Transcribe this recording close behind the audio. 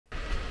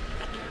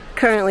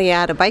Currently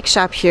at a bike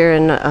shop here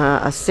in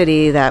a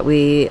city that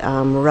we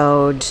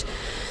rode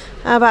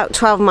about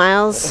 12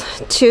 miles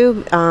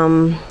to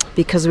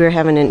because we were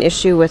having an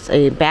issue with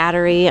a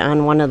battery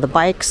on one of the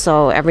bikes,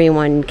 so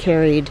everyone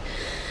carried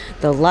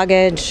the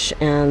luggage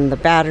and the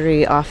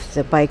battery off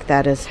the bike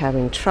that is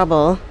having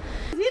trouble.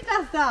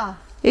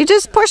 You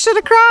just push it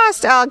across,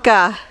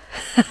 Elka.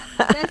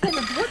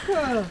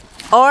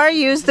 Or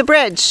use the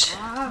bridge.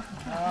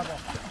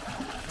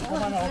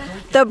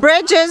 The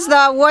bridge is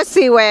the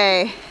wussy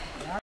way.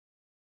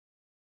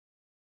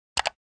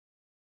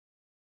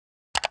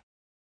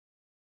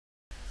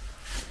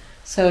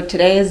 So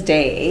today is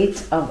day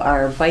 8 of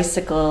our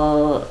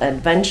bicycle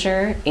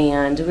adventure,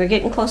 and we're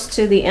getting close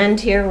to the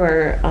end here.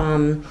 We're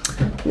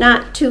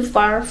not too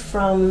far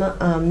from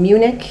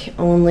Munich,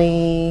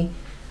 only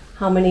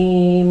how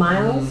many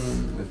miles?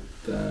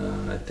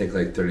 I think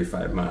like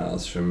 35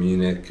 miles from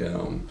Munich.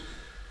 And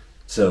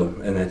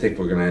I think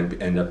we're going to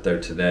end up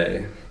there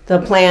today. The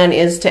plan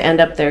is to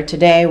end up there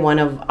today. One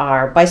of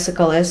our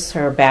bicyclists,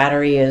 her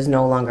battery is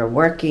no longer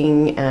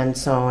working, and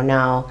so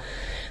now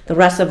the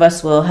rest of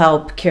us will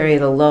help carry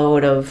the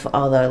load of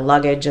all the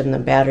luggage and the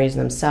batteries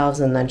themselves,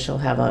 and then she'll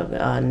have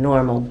a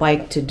normal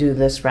bike to do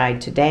this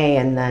ride today,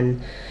 and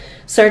then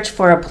search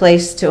for a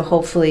place to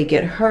hopefully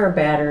get her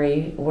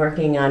battery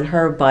working on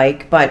her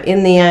bike. But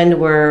in the end,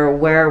 we're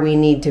where we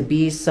need to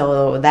be,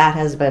 so that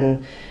has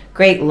been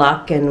great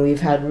luck, and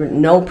we've had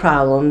no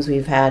problems.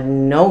 We've had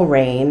no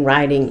rain,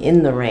 riding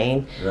in the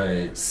rain.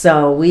 Right.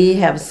 So we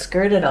have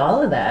skirted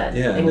all of that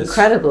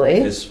incredibly.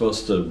 It's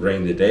supposed to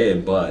rain today,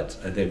 but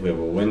I think we have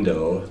a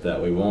window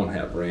that we won't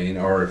have rain,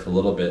 or if a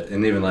little bit.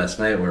 And even last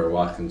night we were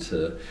walking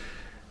to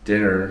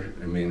dinner.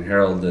 I mean,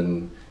 Harold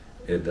and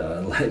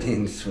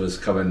lightning was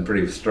coming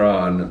pretty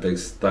strong, a big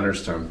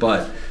thunderstorm,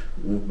 but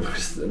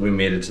we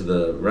made it to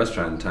the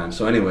restaurant in time.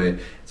 So anyway,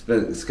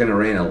 it's going to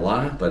rain a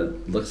lot, but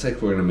it looks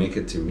like we're going to make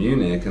it to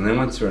Munich. And then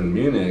once we're in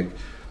Munich,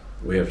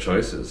 we have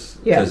choices,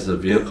 because the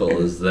vehicle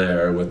is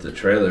there with the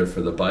trailer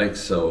for the bike.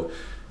 So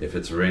if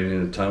it's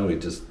raining a ton, we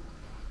just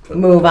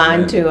move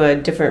on to a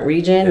different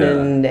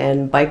region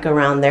and bike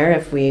around there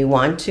if we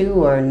want to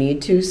or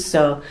need to.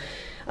 So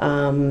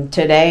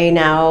today,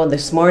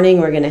 this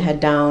morning, we're going to head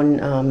down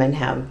and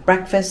have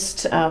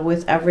breakfast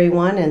with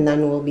everyone, and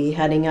then we'll be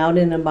heading out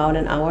in about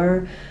an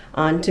hour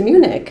on to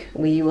Munich.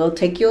 We will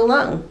take you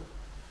along.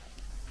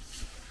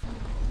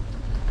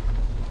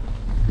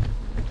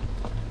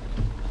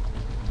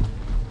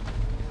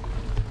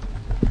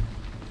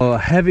 Oh,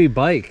 heavy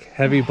bike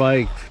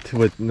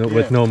with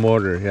no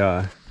motor,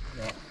 yeah.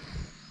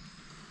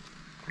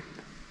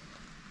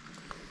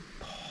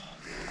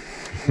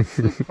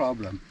 It's a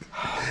problem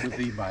with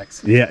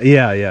e-bikes. Yeah,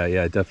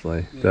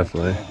 definitely.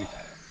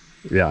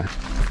 Yeah.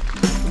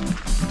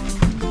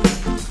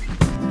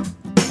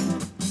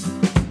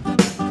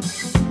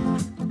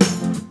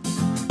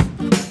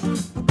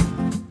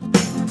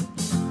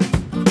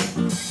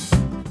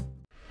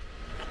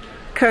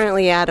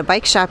 Currently at a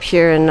bike shop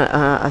here in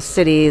a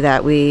city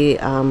that we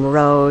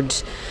rode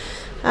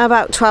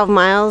about 12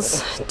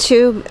 miles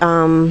to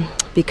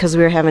because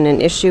we were having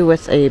an issue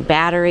with a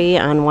battery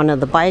on one of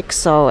the bikes,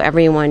 so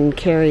everyone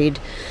carried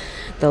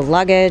the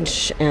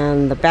luggage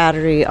and the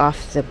battery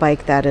off the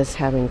bike that is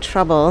having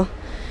trouble.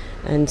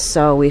 And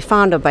so we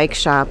found a bike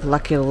shop,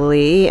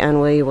 luckily,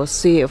 and we will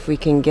see if we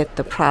can get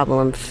the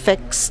problem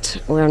fixed.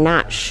 We're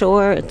not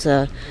sure. It's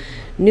a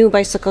new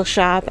bicycle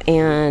shop,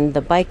 and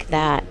the bike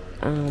that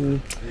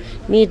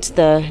needs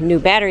the new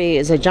battery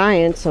is a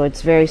Giant, so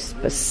it's very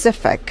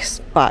specific,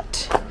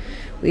 but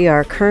we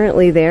are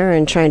currently there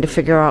and trying to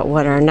figure out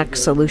what our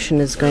next solution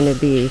is going to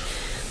be.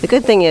 The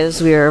good thing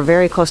is we are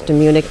very close to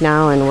Munich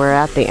now, and we're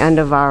at the end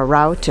of our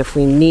route if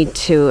we need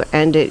to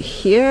end it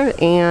here,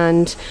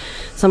 and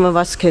some of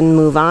us can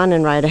move on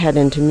and ride ahead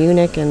into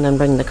Munich and then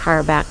bring the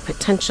car back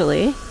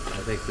potentially.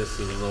 I think this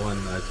is the one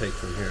I take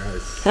from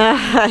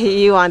here.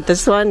 You want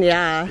this one?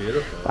 Yeah.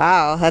 Beautiful.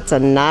 Wow, that's a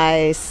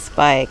nice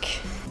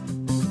bike.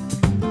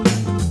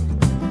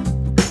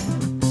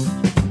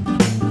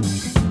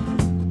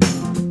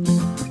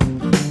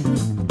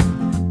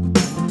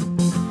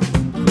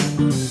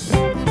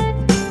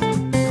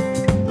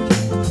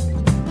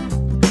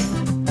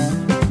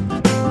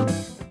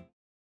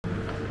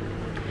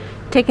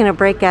 Taking a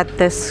break at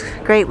this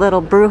great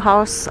little brew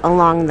house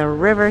along the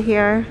river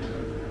here.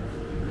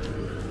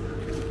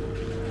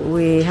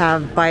 We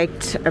have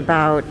biked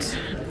about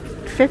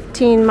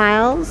 15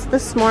 miles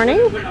this morning.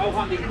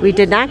 We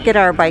did not get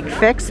our bike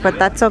fixed, but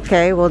that's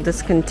okay. We'll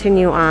just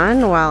continue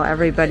on while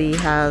everybody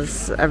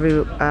has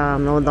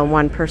the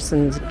one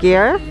person's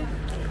gear.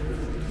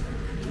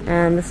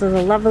 And this is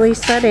a lovely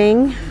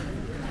setting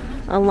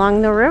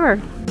along the river.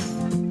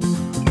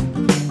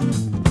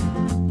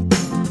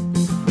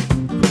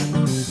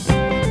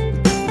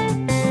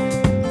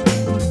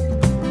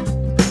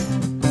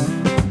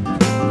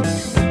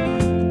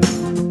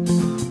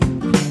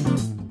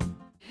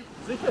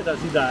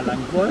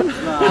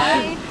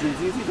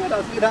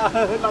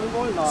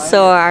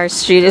 So our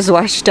street is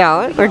washed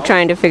out. We're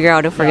trying to figure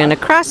out if we're going to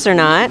cross or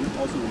not.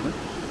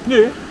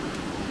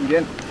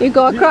 gehen. You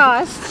go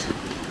across.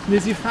 Ne,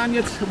 Sie fahren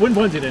jetzt, wohin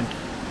wollen Sie denn?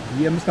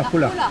 Wir müssen nach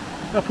Puller.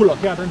 Nach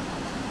Pullock, ja,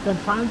 dann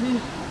fahren Sie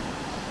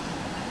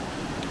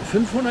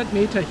 500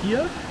 Meter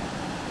hier,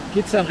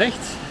 geht es dann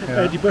rechts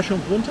die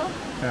Böschung runter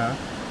Ja.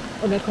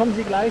 und dann kommen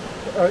Sie gleich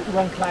über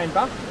einen kleinen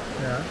Bach,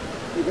 Ja.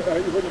 über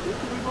die Brücke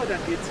rüber, dann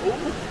geht's um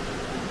und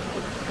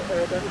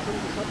dann ist schon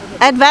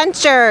geschafft.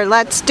 Adventure,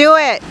 let's do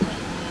it.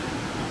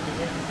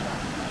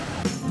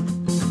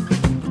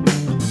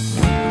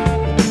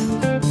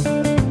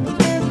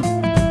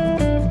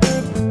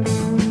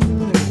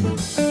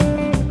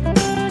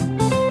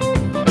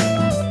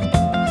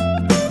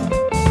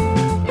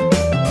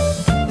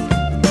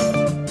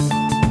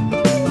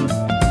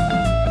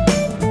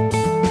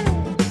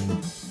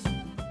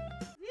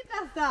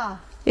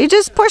 You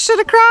just push it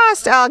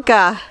across,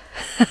 Elka.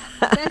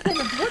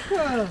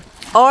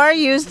 Or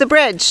use the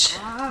bridge.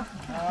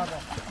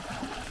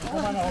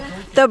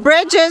 The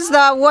bridge is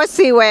the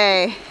wussy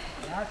way.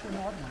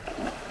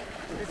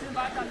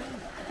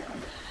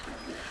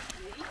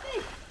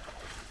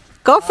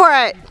 Go for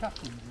it.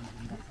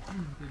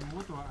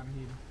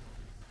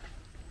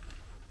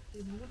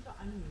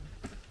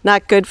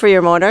 Not good for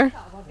your motor?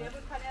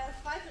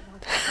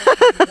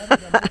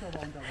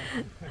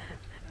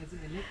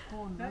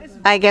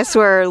 I guess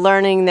we're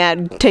learning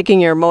that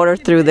taking your motor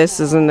through this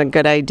isn't a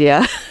good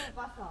idea.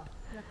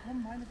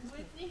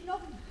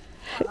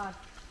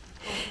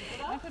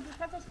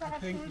 I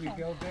think we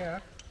go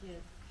there.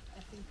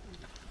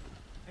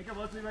 Ecke,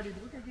 wollten Sie über die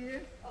Brücke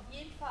gehen? Auf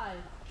jeden Fall.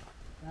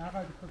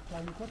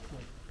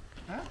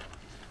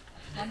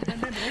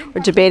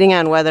 We're debating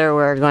on whether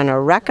we're going to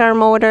wreck our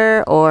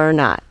motor or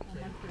not.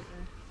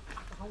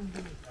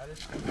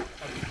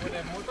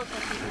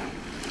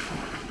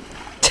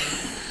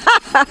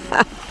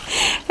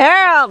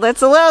 Harold,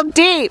 it's a little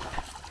deep.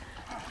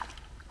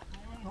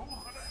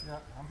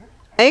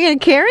 Are you going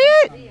to carry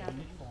it?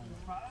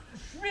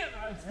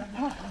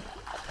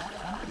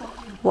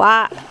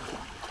 Wow.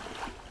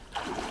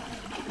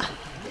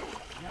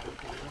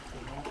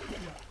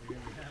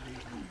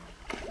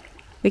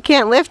 We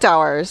can't lift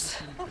ours.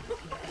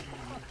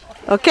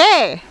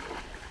 Okay.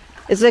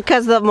 Is it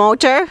because of the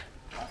motor?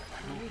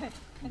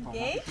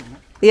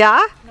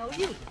 Yeah?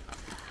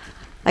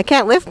 I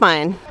can't lift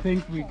mine. I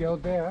think we go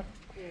there.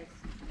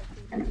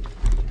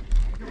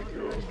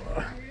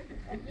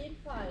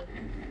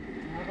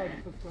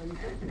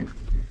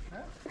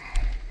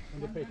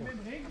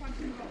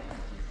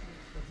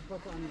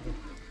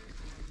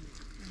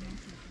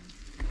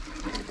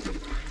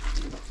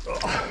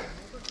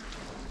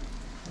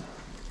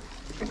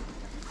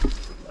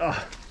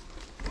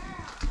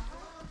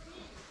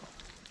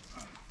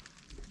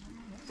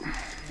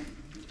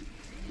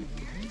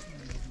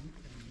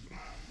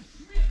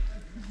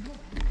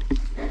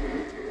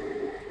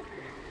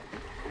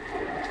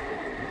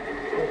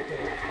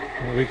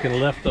 We can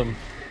lift them.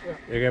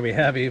 They're gonna be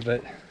heavy,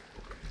 but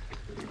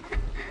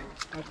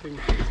I think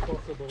it's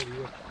possible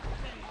here.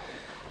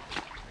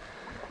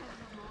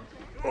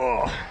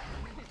 oh.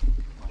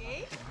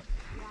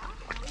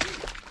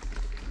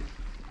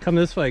 Come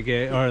this way,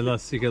 Gay, or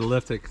unless you can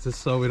lift it,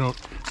 just so we don't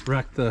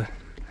wreck the.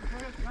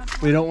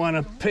 We don't want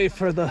to pay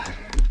for the.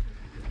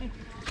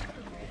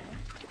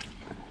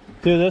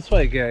 Do this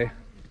way, Gay.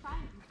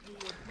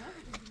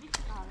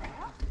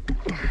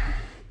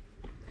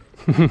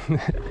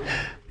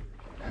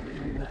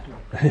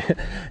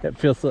 I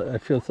feel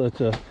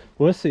such a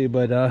wussy,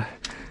 but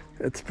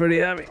it's pretty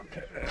heavy.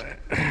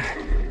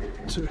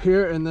 So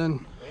here, and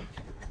then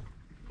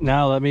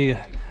now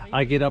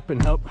I get up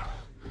and help.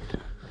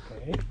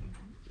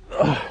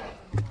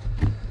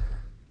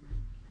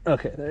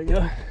 Okay, there you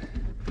go.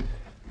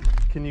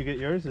 Can you get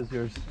yours? Is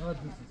yours?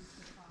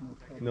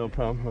 No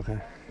problem. Okay.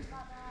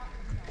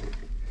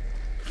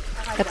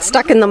 Got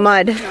stuck in the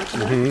mud.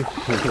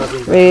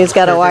 We've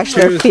got to wash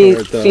their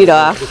feet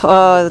off.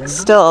 Oh, it's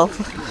still.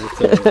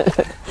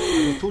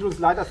 Tut uns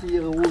leid, dass Sie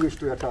Ihre Ruhe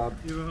gestört haben.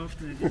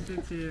 Überhaupt nicht. Ich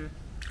sitze hier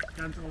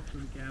ganz oft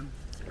und gern.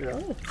 Ja.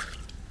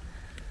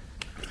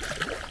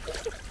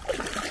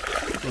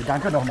 So,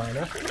 danke nochmal.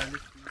 Ne?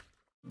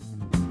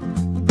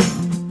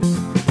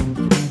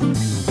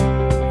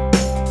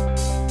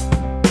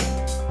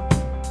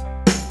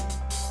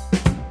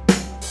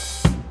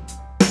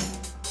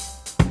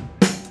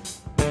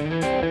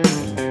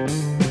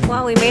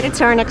 Well, we made it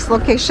to our next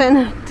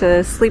location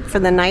to sleep for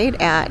the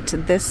night at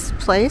this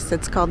place.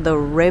 It's called the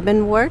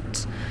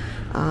Rabenwort.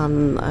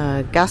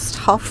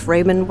 Gasthof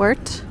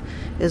Rabenwort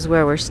is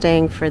where we're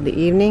staying for the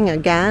evening.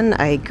 Again,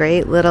 a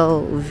great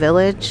little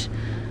village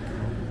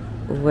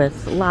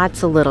with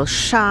lots of little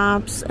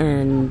shops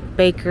and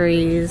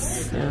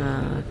bakeries.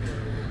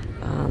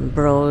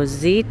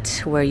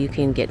 Brozit, where you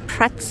can get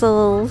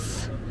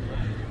pretzels.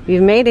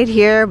 We've made it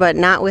here, but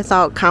not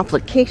without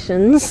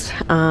complications.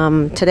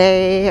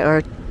 Today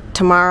or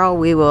tomorrow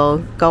we will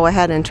go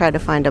ahead and try to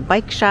find a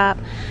bike shop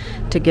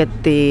to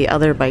get the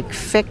other bike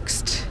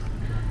fixed.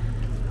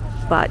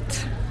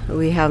 But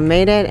we have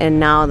made it, and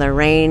now the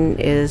rain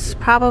is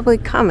probably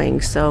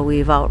coming, so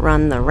we've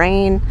outrun the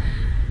rain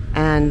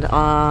and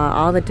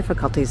all the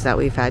difficulties that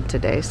we've had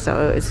today.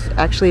 So it's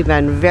actually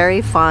been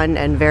very fun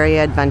and very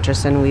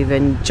adventurous, and we've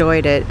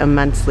enjoyed it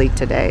immensely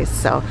today.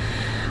 So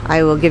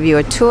I will give you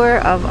a tour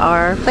of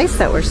our place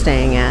that we're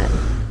staying at.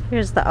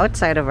 Here's the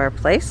outside of our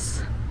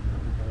place.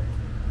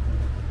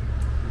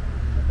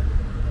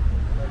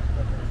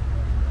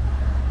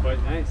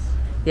 Quite nice.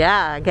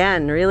 Yeah,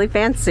 again, really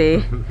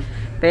fancy.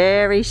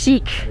 Very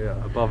chic.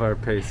 Yeah, above our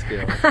pay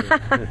scale.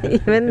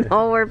 Even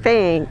though we're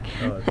paying.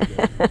 Oh, that's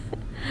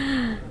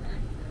good.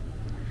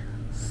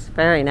 It's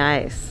very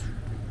nice.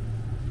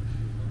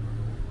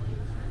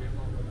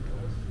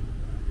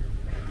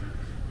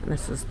 And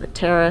this is the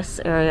terrace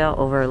area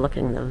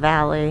overlooking the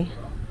valley.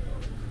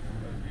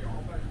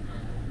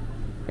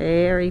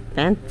 Very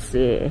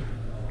fancy.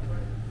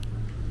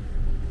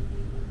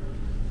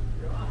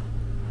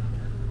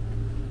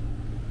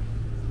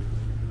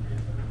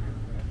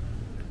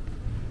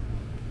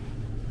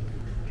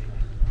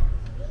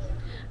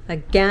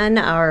 Again,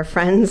 our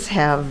friends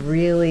have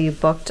really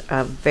booked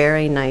a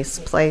very nice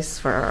place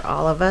for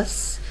all of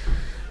us.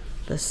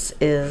 This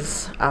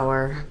is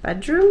our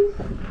bedroom.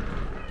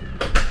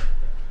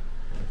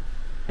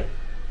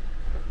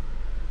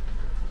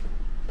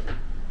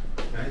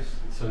 Nice.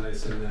 So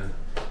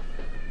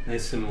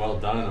nice and well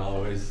done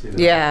always. You know,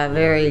 Yeah,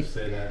 very.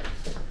 Say that.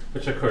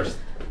 Which of course,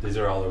 these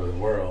are all over the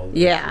world.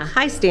 Yeah,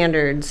 high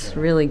standards,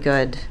 Yeah. Really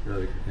good.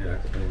 Really, yeah.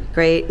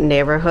 Great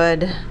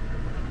neighborhood.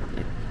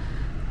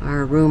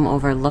 Our room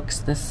overlooks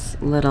this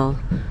little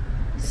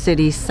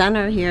city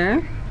center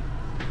here.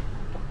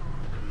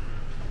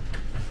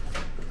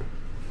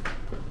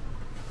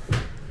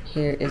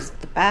 Here is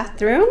the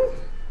bathroom.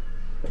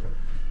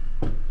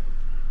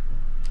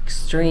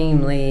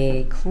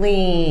 Extremely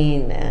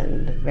clean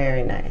and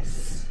very nice.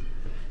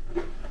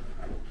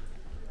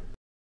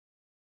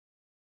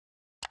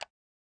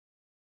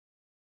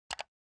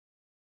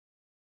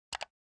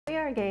 We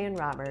are Gay and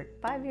Robert.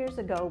 5 years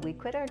ago, we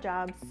quit our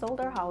jobs,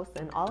 sold our house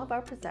and all of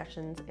our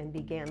possessions, and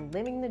began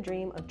living the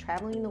dream of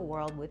traveling the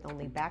world with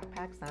only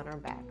backpacks on our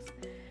backs.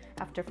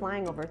 After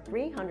flying over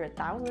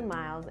 300,000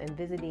 miles and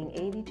visiting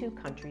 82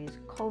 countries,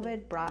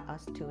 COVID brought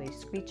us to a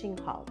screeching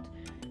halt.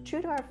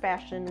 True to our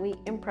fashion, we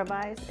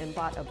improvised and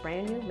bought a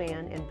brand new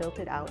van and built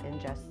it out in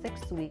just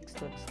 6 weeks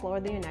to explore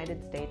the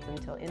United States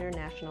until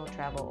international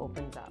travel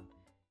opens up.